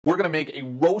We're gonna make a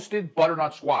roasted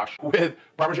butternut squash with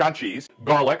Parmesan cheese,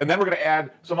 garlic, and then we're gonna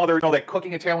add some other, that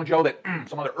cooking Italian Joe,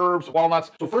 some other herbs, walnuts.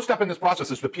 So first step in this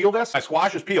process is to peel this. My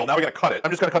squash is peeled. Now we gotta cut it.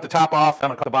 I'm just gonna cut the top off. I'm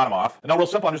gonna cut the bottom off. And now real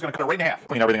simple, I'm just gonna cut it right in half.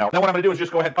 Clean everything out. Now what I'm gonna do is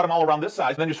just go ahead and cut them all around this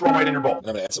size, and then just throw them right in your bowl. And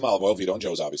I'm gonna add some olive oil, Vito and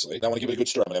Joe's obviously. Now I wanna give it a good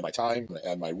stir. I'm gonna add my thyme, I'm gonna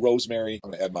add my rosemary,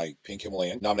 I'm gonna add my pink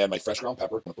Himalayan. Now I'm gonna add my fresh ground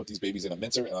pepper. I'm gonna put these babies in a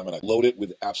mincer, and I'm gonna load it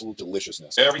with absolute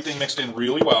deliciousness. Everything mixed in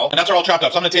really well. And that's all chopped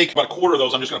up. So I'm gonna take about a quarter of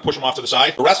those. I'm just gonna push them off to the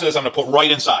side. The rest of this I'm gonna put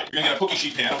right inside. You're gonna get a cookie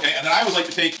sheet pan, okay? And then I always like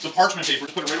to take some parchment paper,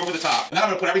 put it right over the top, and then I'm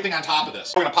gonna put everything on top of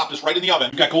this. We're gonna pop this right in the oven.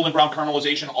 We've got golden brown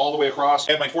caramelization all the way across.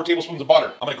 Add my 4 tablespoons of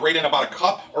butter. I'm gonna grate in about a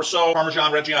cup or so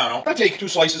Parmesan Reggiano. I'm gonna take 2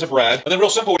 slices of bread, and then real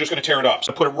simple, we're just gonna tear it up.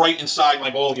 So put it right inside my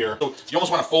bowl here. So you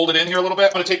almost wanna fold it in here a little bit.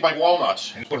 I'm gonna take my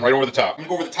walnuts and put them right over the top. I'm gonna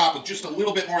go over the top with just a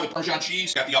little bit more of the Parmesan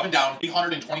cheese. Got the oven down,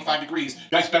 825 degrees.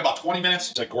 Guys, spent about 20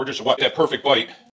 minutes. It's like gorgeous. What? That perfect bite.